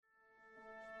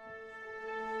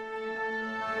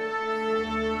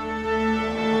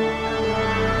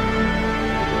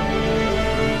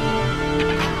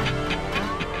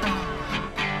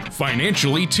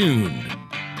Financially Tuned.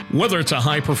 Whether it's a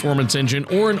high-performance engine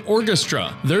or an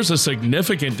orchestra, there's a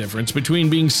significant difference between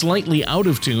being slightly out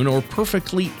of tune or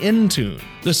perfectly in tune.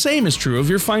 The same is true of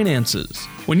your finances.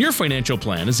 When your financial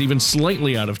plan is even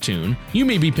slightly out of tune, you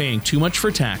may be paying too much for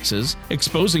taxes,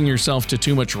 exposing yourself to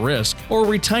too much risk, or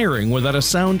retiring without a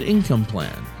sound income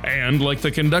plan. And like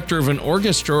the conductor of an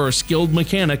orchestra or skilled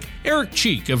mechanic, Eric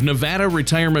Cheek of Nevada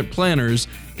Retirement Planners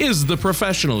is the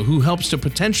professional who helps to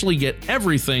potentially get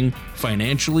everything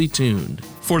financially tuned.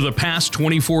 For the past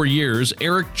 24 years,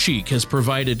 Eric Cheek has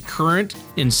provided current,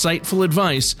 insightful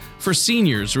advice for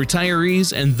seniors,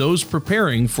 retirees, and those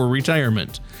preparing for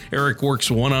retirement. Eric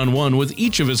works one-on-one with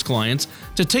each of his clients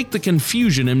to take the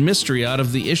confusion and mystery out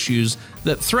of the issues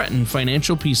that threaten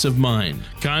financial peace of mind.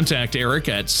 Contact Eric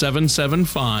at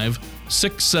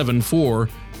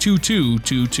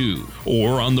 775-674-2222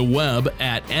 or on the web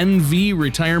at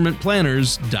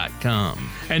nvretirementplanners.com.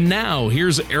 And now,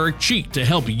 here's Eric Cheek to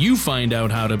help you find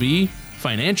out how to be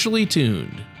financially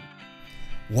tuned.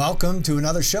 Welcome to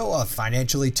another show of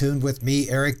Financially Tuned with me,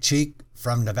 Eric Cheek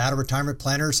from Nevada Retirement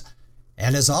Planners,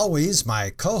 and as always, my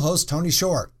co-host, Tony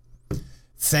Shore.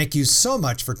 Thank you so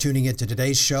much for tuning into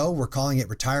today's show. We're calling it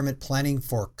Retirement Planning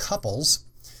for Couples.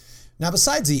 Now,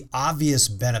 besides the obvious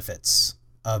benefits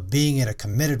of being in a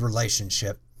committed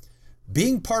relationship,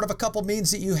 being part of a couple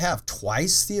means that you have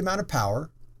twice the amount of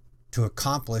power to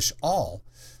accomplish all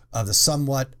of the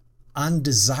somewhat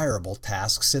undesirable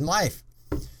tasks in life.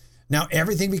 Now,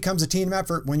 everything becomes a team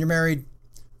effort when you're married,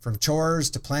 from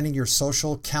chores to planning your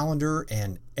social calendar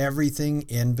and everything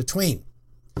in between.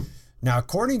 Now,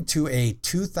 according to a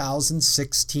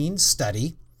 2016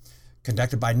 study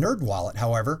conducted by NerdWallet,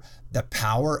 however, the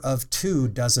power of two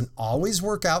doesn't always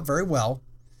work out very well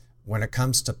when it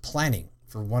comes to planning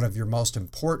for one of your most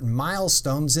important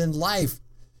milestones in life,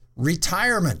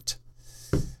 retirement.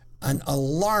 An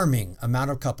alarming amount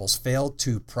of couples fail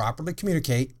to properly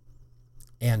communicate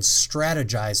and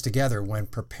strategize together when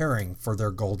preparing for their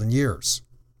golden years.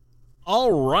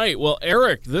 All right. Well,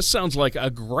 Eric, this sounds like a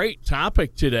great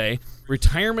topic today,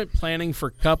 retirement planning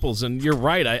for couples. And you're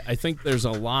right. I think there's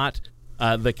a lot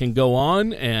that can go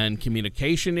on, and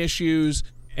communication issues.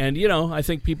 And, I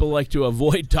think people like to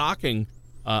avoid talking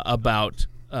about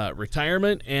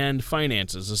retirement and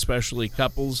finances, especially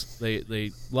couples.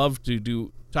 They love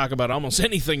to talk about almost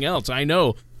anything else. I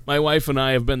know my wife and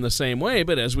I have been the same way,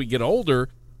 but as we get older,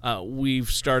 we've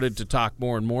started to talk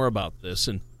more and more about this.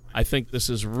 And I think this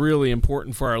is really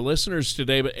important for our listeners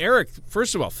today. But Eric,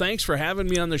 first of all, thanks for having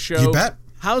me on the show. You bet.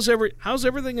 How's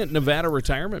everything at Nevada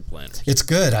Retirement Planners? It's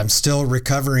good. I'm still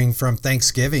recovering from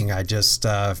Thanksgiving. I just,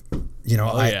 I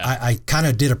kind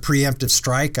of did a preemptive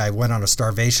strike. I went on a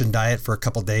starvation diet for a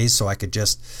couple days so I could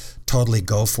just totally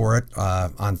go for it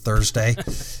on Thursday.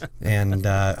 And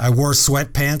I wore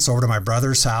sweatpants over to my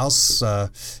brother's house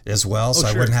as well, so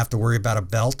I wouldn't have to worry about a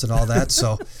belt and all that.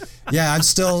 So, yeah, I'm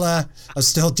still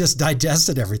just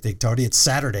digesting everything, Tony. It's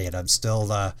Saturday, and I'm still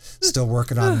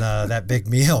working on that big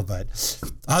meal. But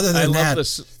other than that,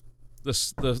 the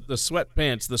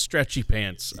sweatpants, the stretchy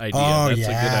pants idea. Oh, that's yeah.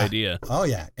 a good idea. Oh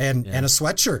yeah, and a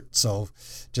sweatshirt. So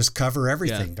just cover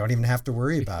everything. Yeah. Don't even have to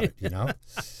worry about it.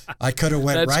 I could have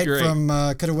went right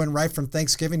from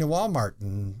Thanksgiving to Walmart,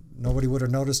 and nobody would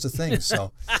have noticed a thing.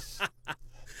 So.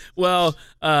 Well,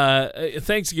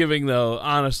 Thanksgiving, though,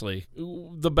 honestly,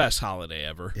 the best holiday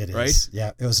ever. It is. Right?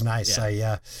 Yeah, it was nice.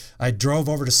 Yeah. I drove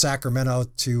over to Sacramento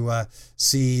to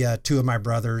see two of my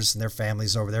brothers and their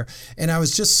families over there. And I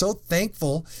was just so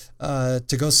thankful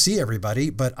to go see everybody.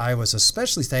 But I was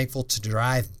especially thankful to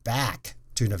drive back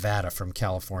to Nevada from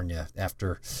California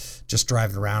after just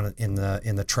driving around in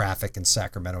the traffic in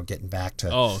Sacramento, getting back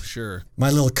to my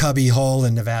little cubby hole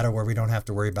in Nevada where we don't have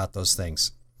to worry about those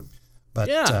things. But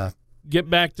get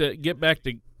back to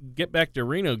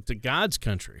Reno, to God's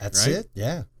country. That's right? it.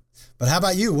 Yeah. But how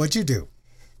about you? What'd you do?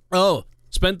 Oh,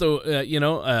 spent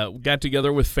got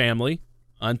together with family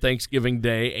on Thanksgiving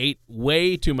Day, ate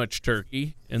way too much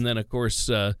turkey, and then of course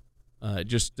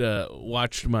just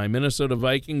watched my Minnesota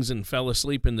Vikings and fell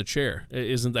asleep in the chair.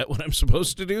 Isn't that what I'm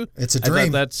supposed to do? It's a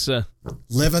dream. That's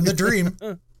living the dream.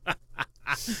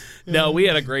 No, we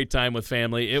had a great time with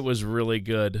family. It was really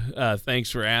good.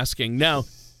 Thanks for asking. Now,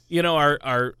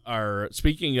 our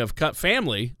speaking of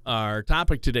family, our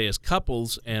topic today is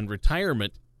couples and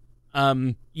retirement.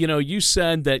 You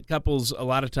said that couples a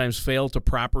lot of times fail to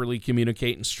properly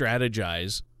communicate and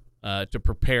strategize to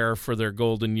prepare for their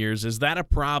golden years. Is that a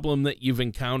problem that you've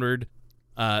encountered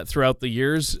throughout the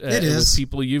years with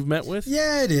people you've met with?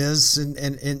 Yeah, it is. And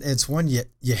it's one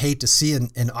you hate to see.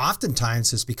 And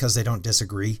oftentimes it's because they don't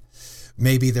disagree.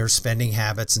 maybe their spending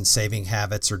habits and saving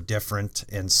habits are different,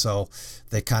 and so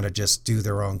they kind of just do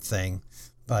their own thing.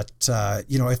 But,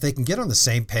 if they can get on the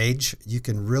same page, you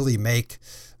can really make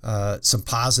some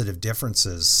positive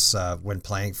differences when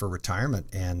planning for retirement.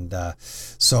 And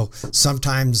so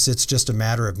sometimes it's just a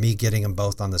matter of me getting them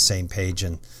both on the same page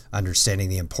and understanding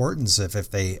the importance of,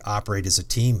 if they operate as a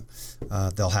team,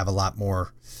 they'll have a lot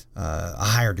more, a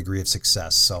higher degree of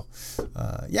success. So,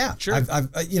 Sure.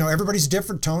 Everybody's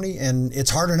different, Tony, and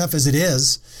it's hard enough as it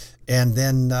is. And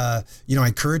then, I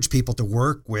encourage people to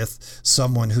work with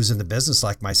someone who's in the business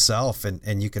like myself.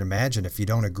 And you can imagine, if you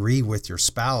don't agree with your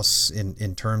spouse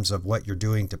in terms of what you're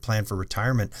doing to plan for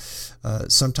retirement,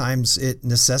 sometimes it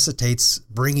necessitates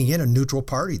bringing in a neutral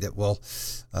party that will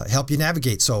help you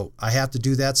navigate. So I have to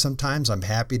do that sometimes. I'm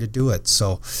happy to do it.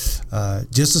 So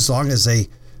just as long as they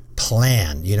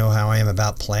plan, you know how I am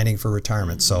about planning for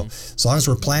retirement. So as long as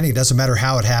we're planning, it doesn't matter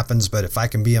how it happens, but if I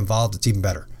can be involved, it's even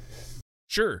better.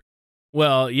 Sure.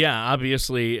 Well, yeah,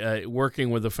 obviously,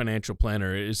 working with a financial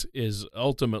planner is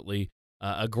ultimately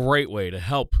a great way to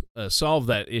help solve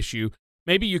that issue.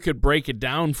 Maybe you could break it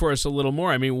down for us a little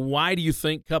more. I mean, why do you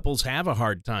think couples have a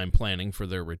hard time planning for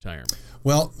their retirement?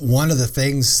 Well, one of the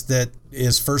things that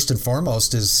is first and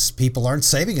foremost is people aren't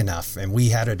saving enough. And we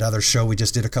had another show we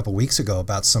just did a couple weeks ago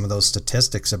about some of those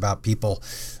statistics about people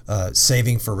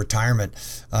saving for retirement.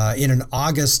 In an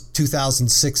August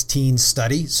 2016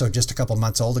 study, so just a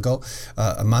month ago,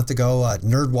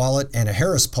 NerdWallet and a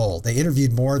Harris poll, they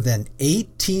interviewed more than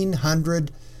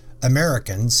 1,800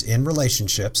 Americans in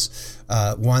relationships,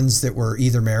 ones that were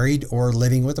either married or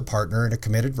living with a partner in a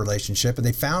committed relationship. And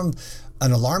they found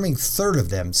an alarming third of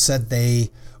them said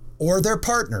they or their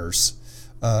partners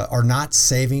are not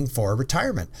saving for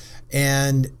retirement.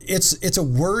 And it's a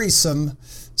worrisome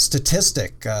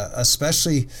statistic,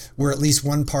 especially where at least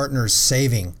one partner is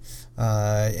saving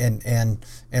and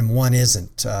one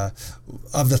isn't.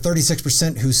 Of the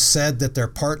 36% who said that their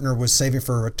partner was saving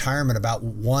for retirement, about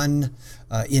 1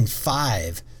 in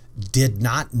 5 did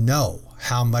not know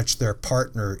how much their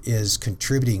partner is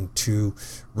contributing to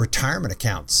retirement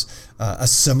accounts. A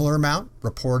similar amount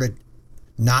reported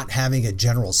not having a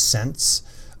general sense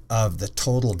of the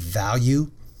total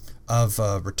value of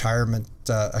a retirement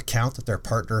account that their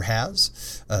partner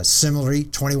has. Similarly,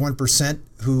 21%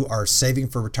 who are saving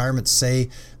for retirement say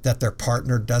that their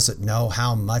partner doesn't know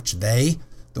how much they,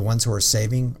 the ones who are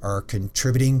saving, are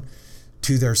contributing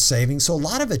to their savings. So a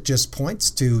lot of it just points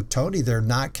to, Tony, they're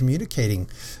not communicating.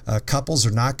 Couples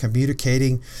are not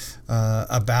communicating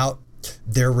about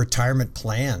their retirement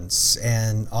plans.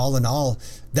 And all in all,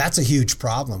 that's a huge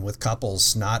problem with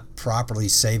couples not properly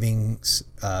setting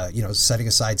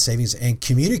aside savings and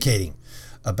communicating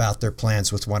about their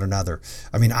plans with one another.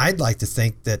 I mean, I'd like to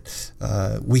think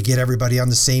that we get everybody on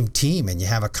the same team and you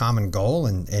have a common goal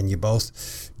and you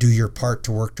both do your part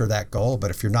to work toward that goal.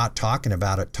 But if you're not talking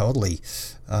about it totally,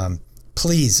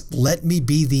 please let me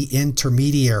be the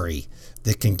intermediary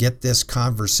that can get this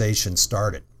conversation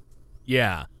started.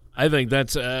 Yeah, I think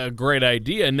that's a great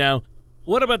idea. Now,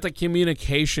 what about the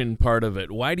communication part of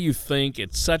it? Why do you think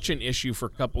it's such an issue for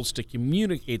couples to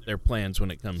communicate their plans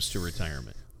when it comes to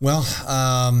retirement? Well,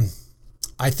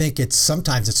 I think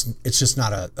sometimes it's just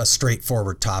not a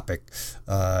straightforward topic.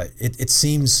 It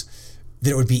seems that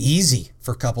it would be easy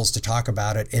for couples to talk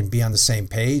about it and be on the same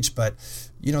page, but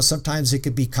sometimes it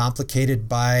could be complicated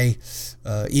by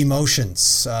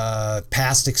emotions,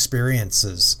 past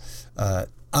experiences,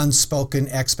 unspoken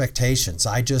expectations.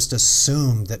 I just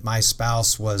assumed that my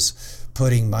spouse was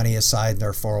putting money aside in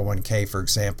their 401k, for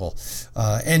example,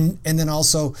 and then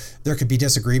also there could be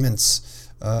disagreements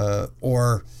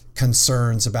or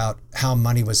concerns about how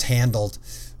money was handled,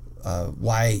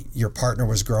 why your partner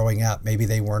was growing up. Maybe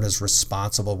they weren't as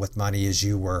responsible with money as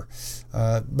you were.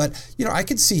 But I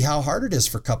can see how hard it is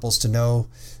for couples to know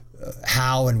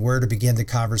how and where to begin the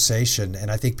conversation. And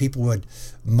I think people would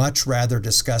much rather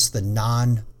discuss the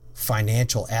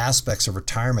non-financial aspects of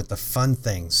retirement, the fun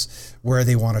things, where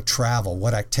they want to travel,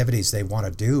 what activities they want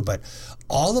to do. But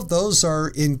all of those are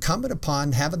incumbent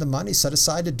upon having the money set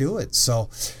aside to do it. So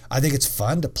I think it's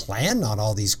fun to plan on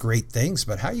all these great things,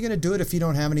 but how are you going to do it if you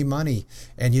don't have any money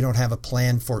and you don't have a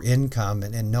plan for income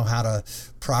and know how to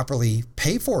properly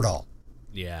pay for it all?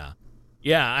 Yeah.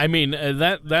 Yeah, I mean,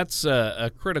 that's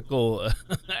a critical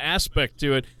aspect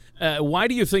to it. Why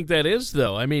do you think that is,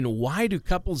 though? I mean, why do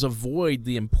couples avoid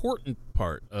the important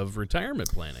part of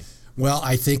retirement planning? Well,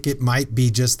 I think it might be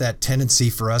just that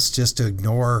tendency for us just to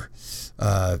ignore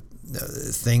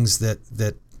things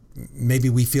that maybe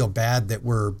we feel bad that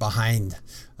we're behind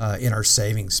in our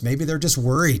savings. Maybe they're just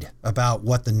worried about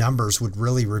what the numbers would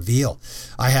really reveal.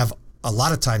 I have a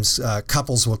lot of times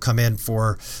couples will come in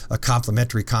for a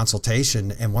complimentary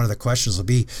consultation, and one of the questions will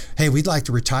be, hey, we'd like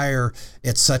to retire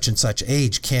at such and such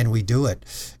age. Can we do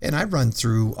it? And I run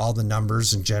through all the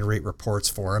numbers and generate reports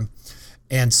for them.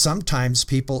 And sometimes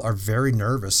people are very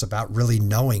nervous about really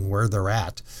knowing where they're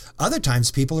at. Other times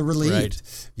people are relieved,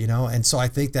 and so I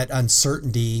think that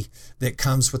uncertainty that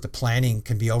comes with the planning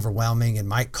can be overwhelming and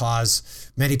might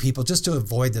cause many people just to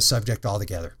avoid the subject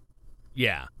altogether.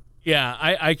 Yeah,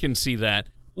 I can see that.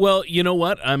 Well, you know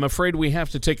what? I'm afraid we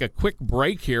have to take a quick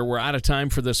break here. We're out of time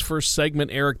for this first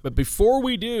segment, Eric. But before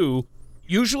we do,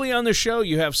 usually on the show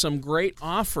you have some great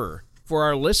offer for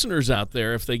our listeners out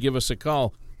there if they give us a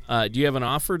call. Do you have an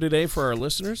offer today for our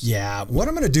listeners? Yeah. What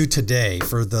I'm going to do today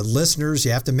for the listeners,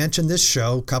 you have to mention this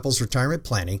show, Couples Retirement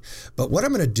Planning. But what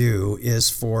I'm going to do is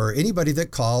for anybody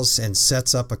that calls and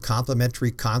sets up a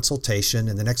complimentary consultation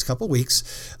in the next couple of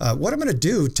weeks, what I'm going to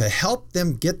do to help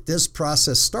them get this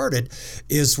process started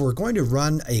is we're going to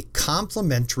run a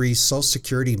complimentary Social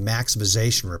Security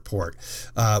maximization report.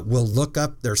 We'll look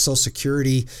up their Social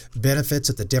Security benefits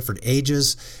at the different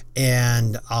ages,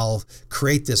 and I'll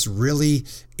create this really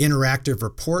interactive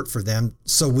report for them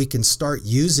so we can start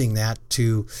using that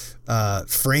to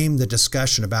frame the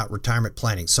discussion about retirement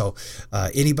planning. So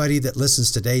anybody that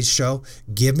listens to today's show,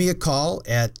 give me a call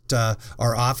at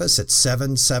our office at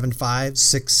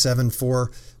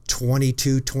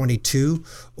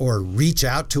 775-674-2222, or reach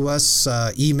out to us,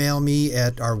 email me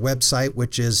at our website,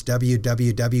 which is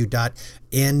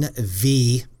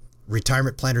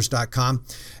www.nvretirementplanners.com.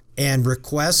 and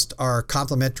request our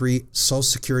complimentary Social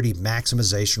Security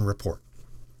maximization report.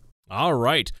 All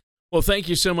right. Well, thank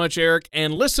you so much, Eric.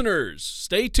 And listeners,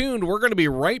 stay tuned. We're going to be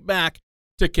right back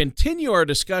to continue our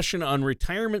discussion on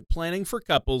retirement planning for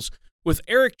couples with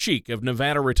Eric Cheek of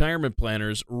Nevada Retirement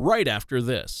Planners right after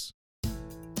this.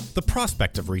 The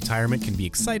prospect of retirement can be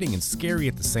exciting and scary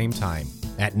at the same time.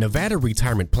 At Nevada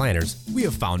Retirement Planners, we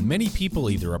have found many people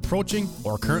either approaching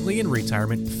or currently in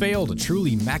retirement fail to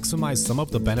truly maximize some of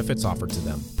the benefits offered to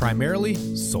them, primarily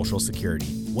Social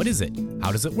Security. What is it?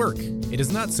 How does it work? It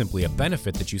is not simply a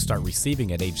benefit that you start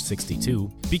receiving at age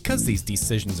 62. Because these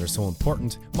decisions are so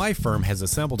important, my firm has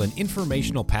assembled an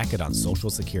informational packet on Social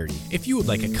Security. If you would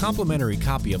like a complimentary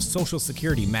copy of Social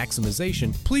Security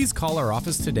Maximization, please call our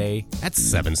office today at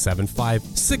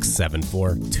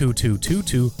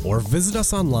 775-674-2222 or visit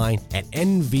us online at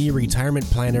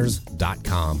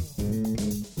nvretirementplanners.com.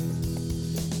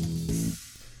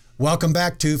 Welcome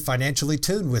back to Financially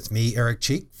Tuned with me, Eric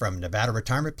Cheek from Nevada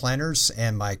Retirement Planners,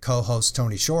 and my co-host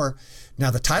Tony Shore. Now,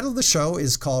 the title of the show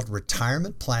is called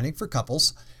Retirement Planning for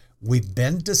Couples. We've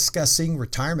been discussing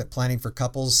retirement planning for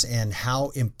couples and how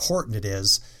important it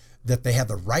is that they have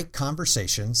the right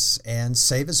conversations and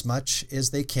save as much as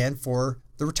they can for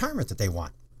the retirement that they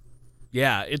want.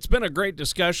 Yeah, it's been a great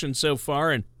discussion so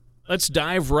far, and let's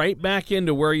dive right back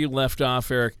into where you left off,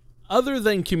 Eric. Other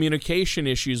than communication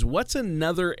issues, what's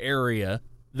another area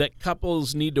that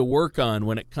couples need to work on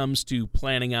when it comes to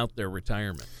planning out their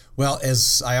retirement? Well,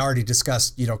 as I already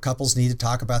discussed, couples need to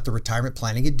talk about the retirement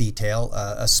planning in detail,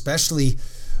 especially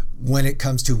when it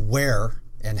comes to where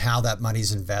and how that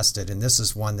money's invested. And this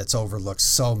is one that's overlooked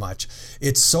so much.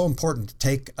 It's so important to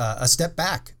take a step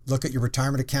back, look at your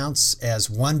retirement accounts as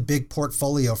one big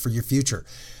portfolio for your future,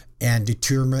 and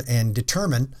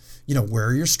determine,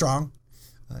 where you're strong,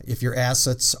 if your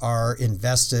assets are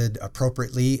invested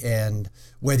appropriately, and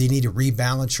whether you need to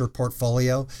rebalance your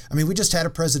portfolio. I mean, we just had a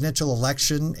presidential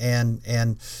election,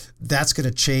 and that's going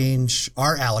to change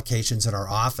our allocations in our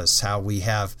office, how we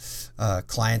have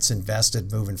clients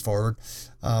invested moving forward.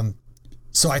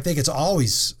 So I think it's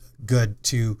always good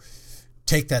to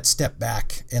take that step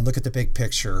back and look at the big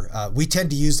picture. We tend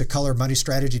to use the color money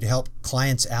strategy to help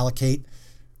clients allocate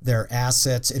their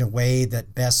assets in a way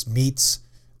that best meets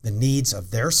the needs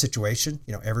of their situation.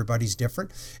 Everybody's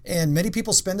different. And many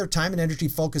people spend their time and energy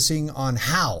focusing on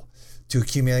how to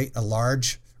accumulate a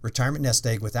large retirement nest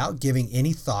egg without giving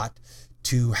any thought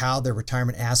to how their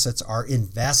retirement assets are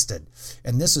invested.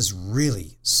 And this is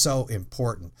really so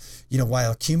important.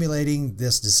 While accumulating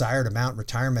this desired amount in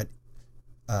retirement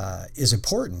is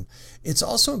important, it's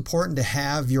also important to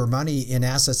have your money in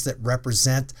assets that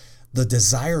represent the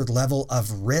desired level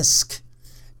of risk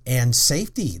and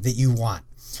safety that you want.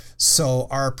 So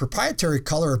our proprietary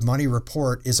Color of Money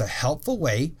report is a helpful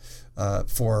way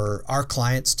for our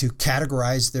clients to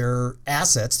categorize their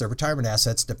assets, their retirement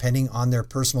assets, depending on their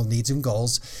personal needs and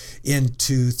goals,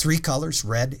 into three colors: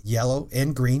 red, yellow,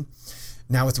 and green.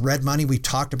 Now with red money, we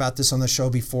talked about this on the show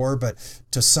before, but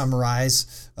to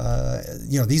summarize,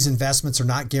 these investments are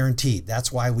not guaranteed.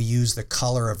 That's why we use the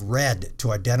color of red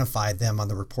to identify them on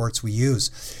the reports we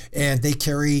use. And they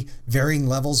carry varying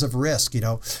levels of risk.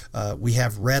 We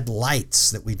have red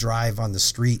lights that we drive on the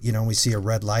street. We see a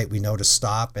red light, we know to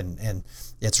stop, and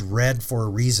it's red for a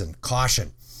reason,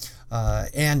 caution.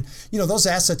 Those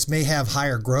assets may have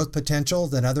higher growth potential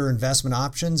than other investment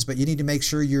options, but you need to make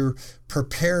sure you're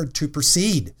prepared to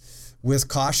proceed with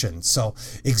caution. So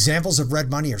examples of red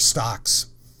money are stocks,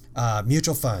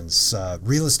 mutual funds,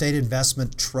 real estate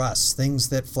investment trusts, things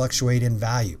that fluctuate in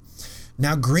value.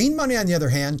 Now, green money, on the other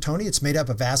hand, Tony, it's made up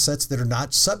of assets that are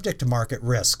not subject to market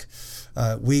risk.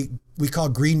 We call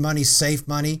green money safe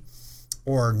money,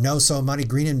 or no-so money.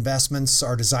 Green investments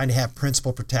are designed to have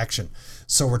principal protection.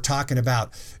 So we're talking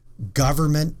about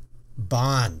government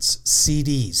bonds,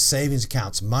 CDs, savings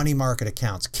accounts, money market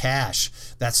accounts, cash.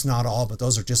 That's not all, but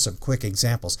those are just some quick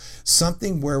examples.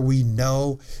 Something where we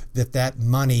know that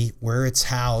money, where it's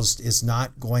housed, is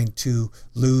not going to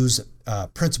lose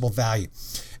principal value.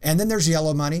 And then there's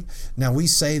yellow money. Now, we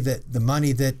say that the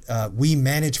money that we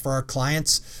manage for our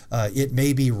clients, it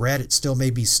may be red, it still may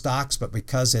be stocks, but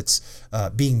because it's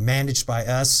being managed by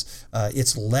us,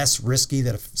 it's less risky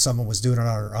than if someone was doing it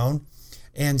on their own.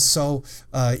 And so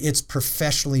it's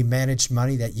professionally managed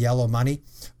money, that yellow money.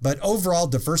 But overall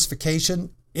diversification,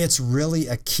 it's really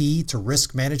a key to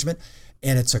risk management,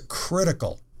 and it's a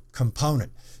critical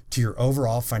component to your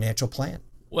overall financial plan.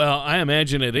 Well, I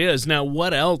imagine it is. Now,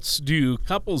 what else do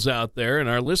couples out there and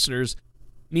our listeners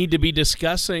need to be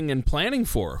discussing and planning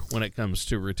for when it comes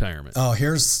to retirement? Oh,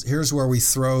 here's where we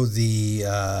throw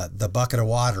the bucket of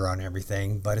water on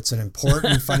everything, but it's an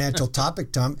important financial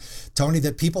topic, Tony,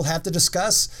 that people have to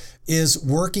discuss, is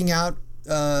working out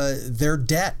their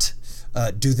debt.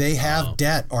 Do they have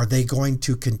debt? Are they going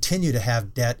to continue to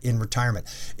have debt in retirement?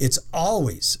 It's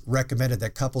always recommended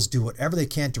that couples do whatever they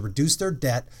can to reduce their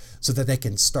debt so that they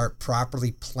can start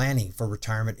properly planning for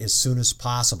retirement as soon as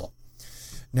possible.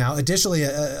 Now, additionally,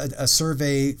 a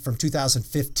survey from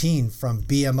 2015 from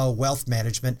BMO Wealth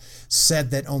Management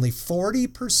said that only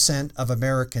 40% of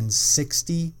Americans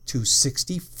 60 to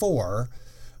 64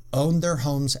 own their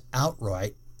homes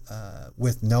outright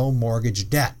with no mortgage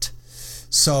debt.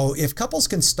 So if couples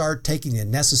can start taking the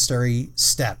necessary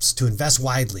steps to invest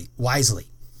wisely,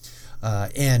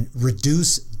 and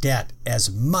reduce debt as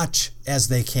much as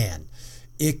they can,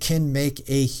 it can make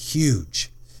a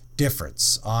huge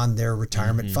difference on their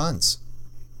retirement funds.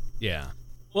 Yeah.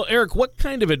 Well, Eric, what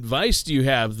kind of advice do you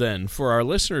have then for our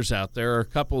listeners out there, or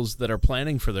couples that are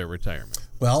planning for their retirement?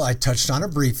 Well, I touched on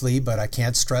it briefly, but I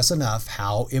can't stress enough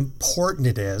how important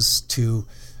it is to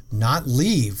not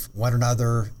leave one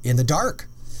another in the dark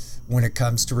when it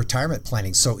comes to retirement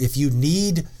planning. So if you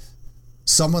need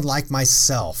someone like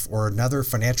myself or another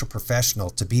financial professional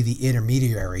to be the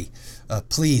intermediary,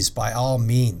 please, by all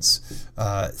means,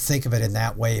 think of it in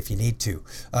that way if you need to.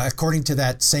 According to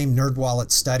that same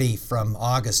NerdWallet study from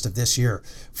August of this year,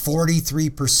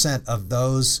 43% of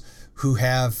those who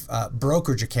have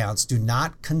brokerage accounts do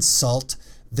not consult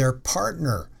their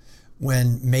partner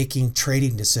when making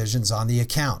trading decisions on the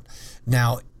account.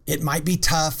 Now, it might be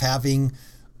tough having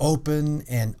open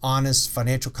and honest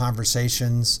financial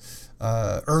conversations.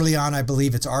 Early on, I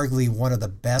believe it's arguably one of the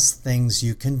best things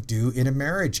you can do in a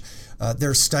marriage.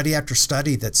 There's study after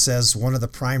study that says one of the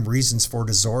prime reasons for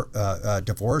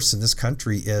divorce in this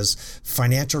country is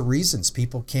financial reasons.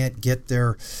 People can't get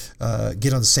on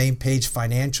the same page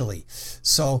financially.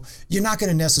 So you're not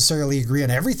going to necessarily agree on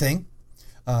everything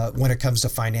when it comes to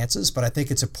finances, but I think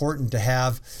it's important to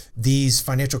have these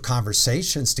financial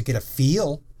conversations to get a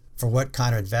feel for what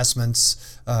kind of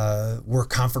investments we're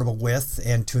comfortable with,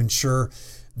 and to ensure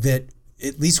that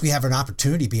at least we have an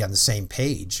opportunity to be on the same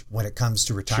page when it comes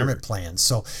to retirement plans.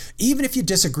 So even if you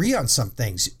disagree on some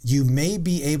things, you may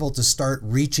be able to start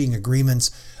reaching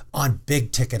agreements on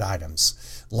big ticket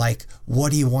items, like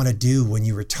what do you want to do when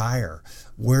you retire?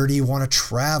 Where do you want to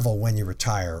travel when you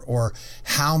retire? Or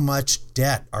how much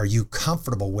debt are you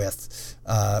comfortable with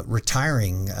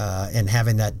retiring and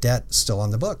having that debt still on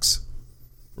the books?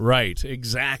 Right,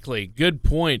 exactly. Good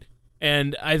point.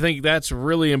 And I think that's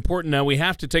really important. Now, we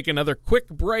have to take another quick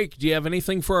break. Do you have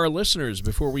anything for our listeners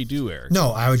before we do, Eric?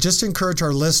 No, I would just encourage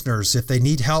our listeners, if they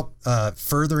need help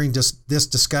furthering this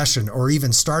discussion or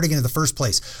even starting in the first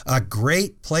place, a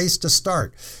great place to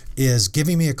start is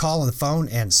giving me a call on the phone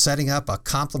and setting up a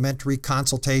complimentary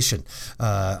consultation.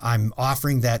 I'm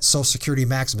offering that Social Security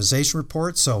maximization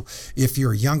report. So if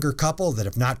you're a younger couple that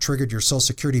have not triggered your Social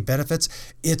Security benefits,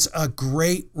 it's a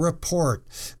great report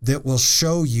that will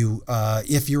show you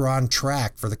if you're on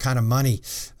track for the kind of money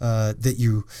that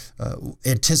you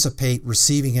anticipate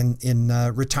receiving in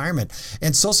retirement.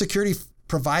 And Social Security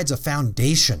provides a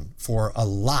foundation for a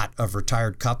lot of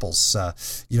retired couples.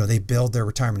 They build their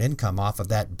retirement income off of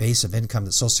that base of income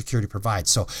that Social Security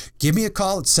provides. So give me a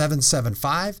call at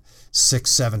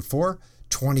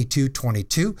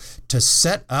 775-674-2222 to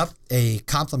set up a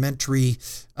complimentary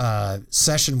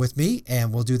session with me,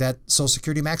 and we'll do that Social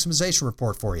Security maximization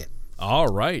report for you. All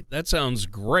right. That sounds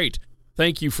great.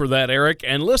 Thank you for that, Eric.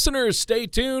 And listeners, stay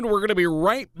tuned. We're going to be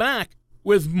right back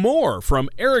with more from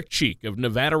Eric Cheek of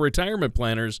Nevada Retirement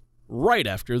Planners right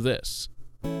after this.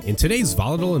 In today's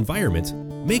volatile environment,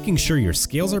 making sure your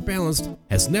scales are balanced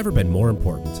has never been more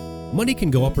important. Money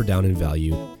can go up or down in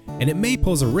value, and it may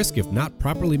pose a risk if not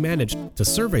properly managed to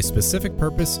serve a specific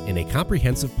purpose in a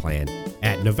comprehensive plan.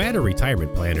 At Nevada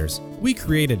Retirement Planners, we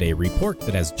created a report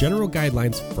that has general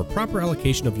guidelines for proper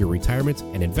allocation of your retirement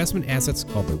and investment assets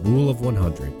called the Rule of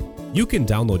 100. You can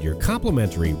download your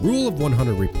complimentary Rule of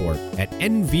 100 report at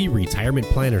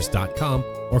nvretirementplanners.com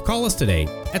or call us today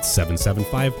at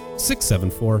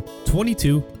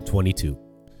 775-674-2222.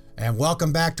 And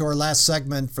welcome back to our last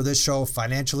segment for this show,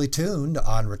 Financially Tuned,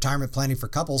 on retirement planning for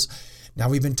couples. Now,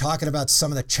 we've been talking about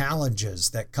some of the challenges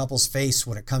that couples face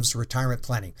when it comes to retirement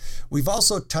planning. We've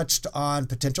also touched on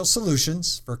potential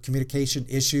solutions for communication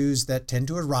issues that tend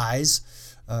to arise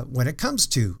when it comes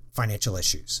to financial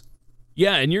issues.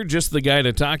 Yeah, and you're just the guy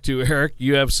to talk to, Eric.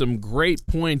 You have some great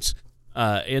points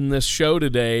in this show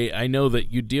today. I know that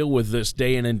you deal with this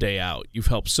day in and day out. You've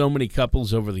helped so many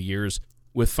couples over the years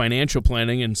with financial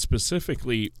planning and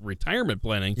specifically retirement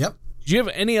planning. Yep. Do you have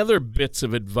any other bits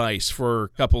of advice for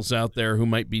couples out there who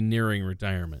might be nearing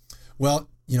retirement? Well,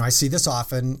 I see this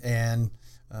often, and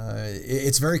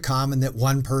it's very common that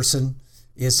one person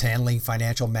is handling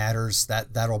financial matters.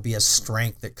 That'll be a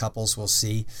strength that couples will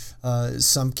see.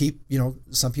 Some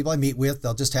people I meet with,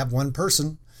 they'll just have one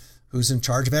person who's in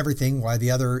charge of everything while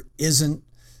the other isn't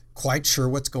quite sure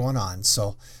what's going on.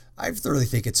 So I really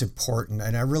think it's important,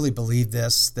 and I really believe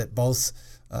this, that both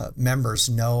members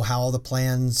know how the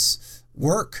plans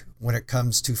work when it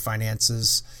comes to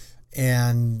finances,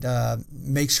 and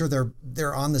make sure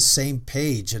they're on the same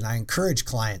page. And I encourage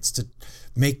clients to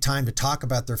make time to talk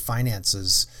about their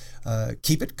finances.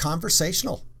 Keep it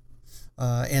conversational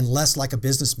and less like a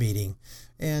business meeting.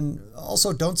 And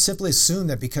also, don't simply assume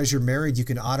that because you're married, you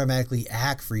can automatically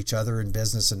act for each other in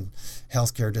business and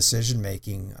healthcare decision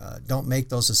making. Don't make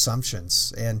those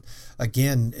assumptions. And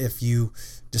again, if you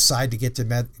decide to get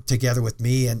together with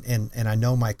me, and I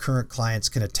know my current clients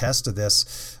can attest to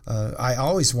this, I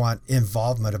always want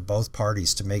involvement of both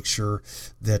parties to make sure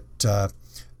that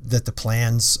the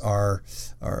plans are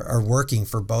working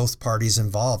for both parties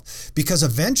involved, because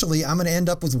eventually I'm going to end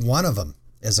up with one of them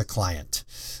as a client.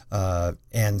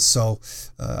 And so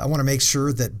I want to make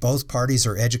sure that both parties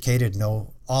are educated,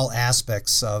 know all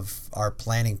aspects of our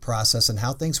planning process and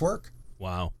how things work.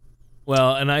 Wow.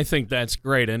 Well, and I think that's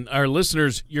great. And our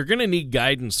listeners, you're going to need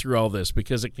guidance through all this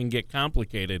because it can get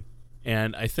complicated.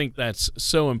 And I think that's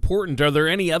so important. Are there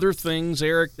any other things,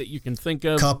 Eric, that you can think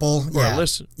of?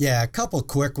 Yeah, a couple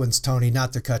quick ones, Tony,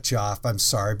 not to cut you off. I'm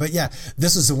sorry. But yeah,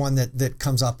 this is the one that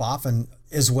comes up often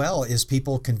as well, is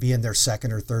people can be in their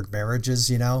second or third marriages,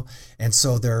 and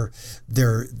so they're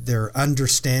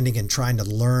understanding and trying to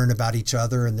learn about each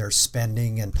other and their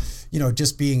spending, and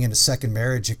just being in a second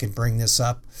marriage, it can bring this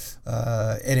up,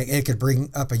 and it could bring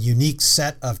up a unique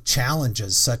set of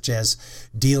challenges, such as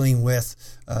dealing with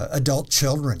adult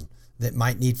children that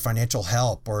might need financial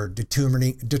help, or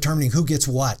determining who gets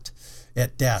what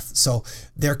at death. So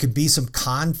there could be some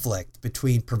conflict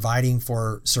between providing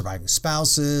for surviving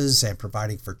spouses and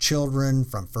providing for children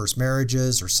from first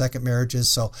marriages or second marriages.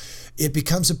 So it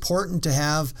becomes important to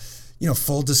have,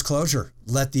 full disclosure.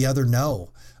 Let the other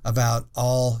know about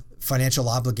all financial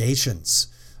obligations,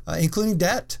 including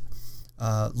debt,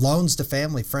 loans to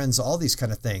family, friends, all these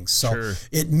kind of things. So Sure.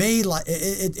 it may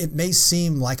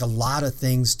seem like a lot of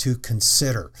things to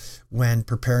consider when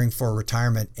preparing for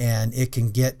retirement, and it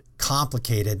can get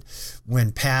complicated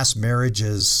when past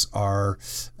marriages are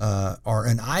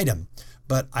an item.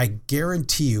 But I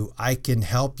guarantee you, I can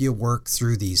help you work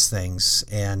through these things.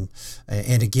 And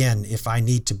again, if I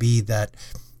need to be that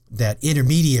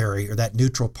intermediary or that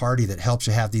neutral party that helps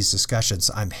you have these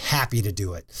discussions, I'm happy to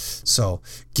do it. So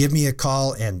give me a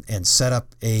call and set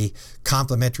up a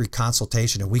complimentary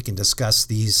consultation, and we can discuss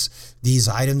these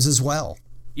items as well.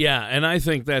 Yeah, and I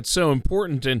think that's so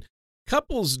important. And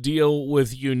couples deal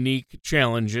with unique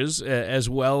challenges as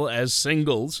well as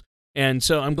singles. And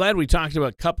so I'm glad we talked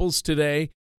about couples today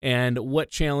and what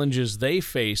challenges they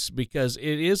face, because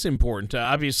it is important.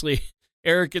 Obviously,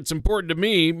 Eric, it's important to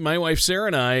me. My wife Sarah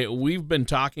and I, we've been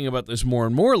talking about this more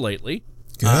and more lately.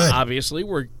 Good. Obviously,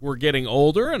 we're getting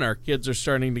older, and our kids are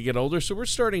starting to get older, so we're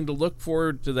starting to look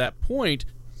forward to that point,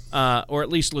 or at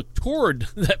least look toward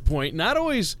that point.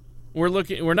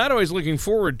 We're not always looking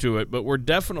forward to it, but we're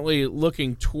definitely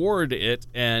looking toward it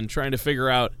and trying to figure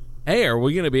out, hey, are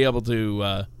we going to be able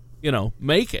to,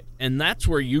 make it? And that's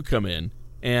where you come in,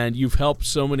 and you've helped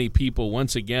so many people.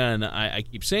 Once again, I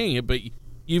keep saying it, but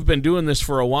you've been doing this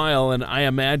for a while, and I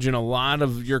imagine a lot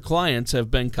of your clients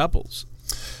have been couples.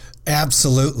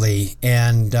 Absolutely.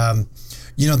 And,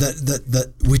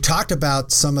 we talked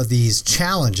about some of these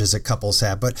challenges that couples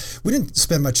have, but we didn't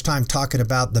spend much time talking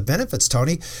about the benefits,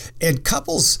 Tony. And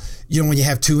couples, when you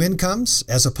have two incomes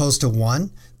as opposed to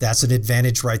one, that's an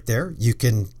advantage right there. You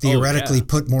can theoretically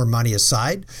put more money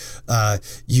aside.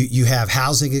 You have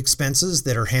housing expenses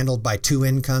that are handled by two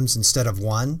incomes instead of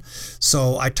one.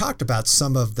 So I talked about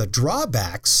some of the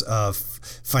drawbacks of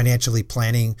financially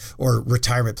planning or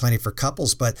retirement planning for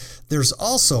couples, but there's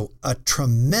also a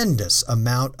tremendous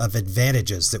amount of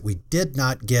advantages that we did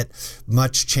not get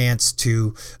much chance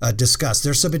to discuss.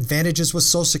 There's some advantages with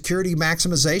Social Security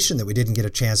maximization that we didn't get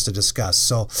a chance to discuss.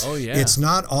 So it's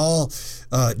not all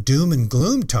doom and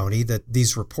gloom, Tony, that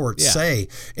these reports say.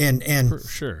 And for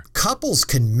sure, couples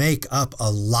can make up a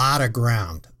lot of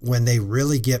ground when they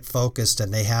really get focused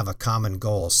and they have a common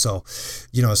goal. So,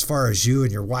 as far as you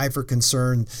and your wife are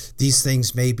concerned, these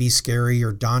things may be scary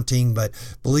or daunting, but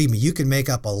believe me, you can make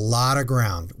up a lot of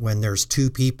ground when there's two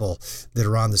people that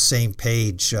are on the same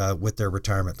page with their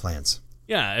retirement plans.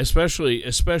 Yeah, especially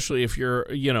if you're,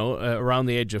 around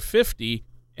the age of 50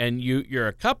 and you're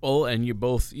a couple and you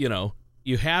both, you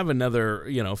have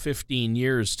another, 15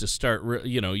 years to start,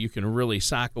 you can really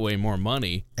sock away more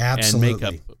money. Absolutely.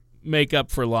 And make up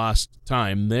for lost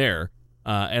time there.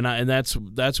 And that's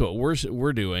what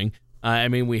we're doing. I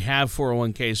mean, we have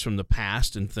 401ks from the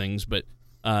past and things, but,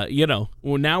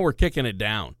 now we're kicking it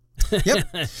down. Yep.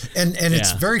 And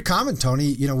it's very common,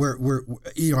 Tony, we're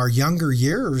our younger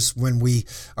years when we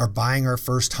are buying our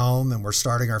first home and we're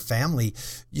starting our family,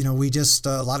 we just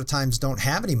a lot of times don't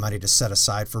have any money to set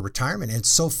aside for retirement. It's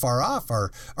so far off.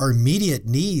 Our immediate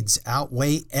needs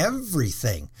outweigh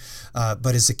everything.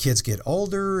 But as the kids get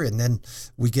older and then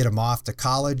we get them off to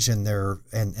college and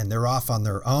they're off on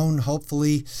their own,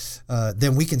 hopefully,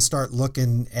 then we can start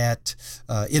looking at,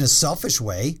 in a selfish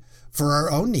way, for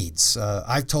our own needs.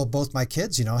 I've told both my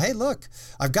kids, hey, look,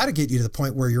 I've got to get you to the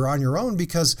point where you're on your own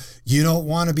because you don't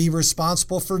want to be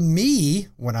responsible for me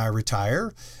when I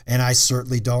retire. And I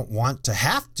certainly don't want to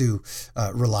have to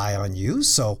rely on you.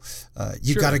 So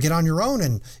you've got to get on your own.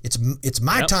 And it's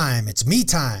my time. It's me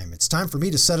time. It's time for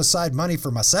me to set aside money for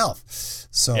myself.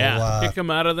 So pick them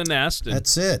out of the nest. And,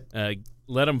 that's it.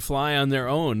 Let them fly on their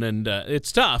own, and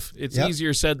it's tough. It's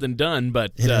easier said than done,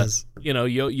 but it is.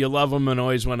 You love them and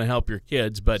always want to help your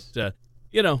kids, but the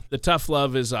tough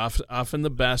love is often the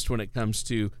best when it comes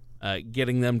to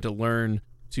getting them to learn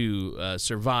to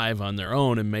survive on their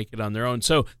own and make it on their own.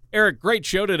 So, Eric, great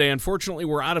show today. Unfortunately,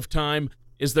 we're out of time.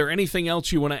 Is there anything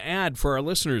else you want to add for our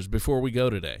listeners before we go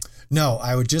today? No,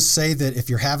 I would just say that if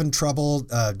you're having trouble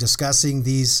discussing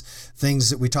these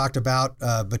things that we talked about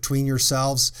between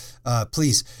yourselves,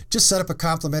 please just set up a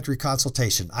complimentary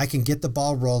consultation. I can get the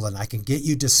ball rolling. I can get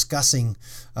you discussing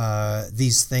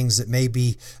these things that may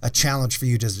be a challenge for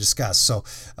you to discuss. So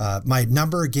my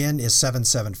number again is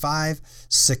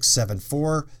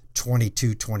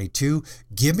 775-674-2222.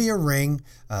 Give me a ring,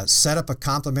 set up a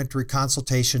complimentary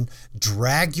consultation,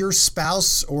 drag your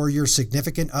spouse or your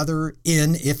significant other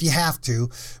in if you have to,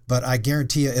 but I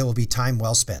guarantee you it will be time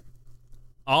well spent.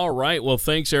 All right. Well,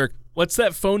 thanks, Eric. What's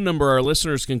that phone number our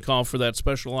listeners can call for that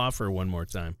special offer one more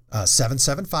time?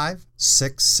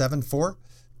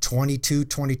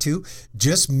 775-674-2222.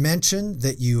 Just mention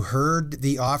that you heard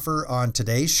the offer on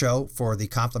today's show for the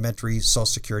complimentary Social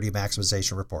Security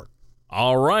maximization report.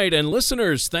 All right, and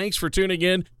listeners, thanks for tuning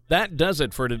in. That does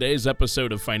it for today's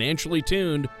episode of Financially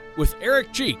Tuned with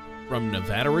Eric Cheek from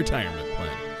Nevada Retirement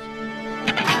Planners.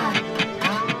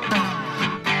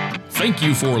 Thank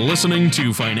you for listening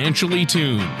to Financially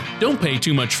Tuned. Don't pay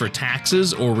too much for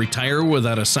taxes or retire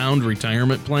without a sound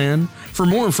retirement plan. For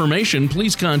more information,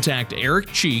 please contact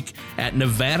Eric Cheek at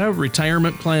Nevada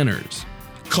Retirement Planners.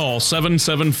 Call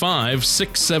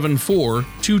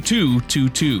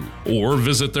 775-674-2222 or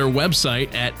visit their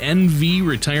website at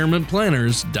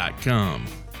nvretirementplanners.com.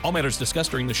 All matters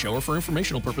discussed during the show are for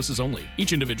informational purposes only.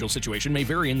 Each individual situation may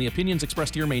vary, and the opinions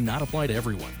expressed here may not apply to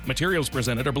everyone. Materials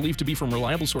presented are believed to be from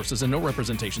reliable sources, and no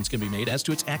representations can be made as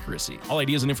to its accuracy. All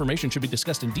ideas and information should be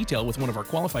discussed in detail with one of our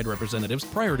qualified representatives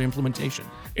prior to implementation.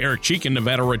 Eric Cheek and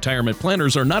Nevada Retirement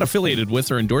Planners are not affiliated with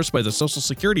or endorsed by the Social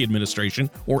Security Administration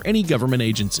or any government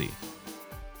agency.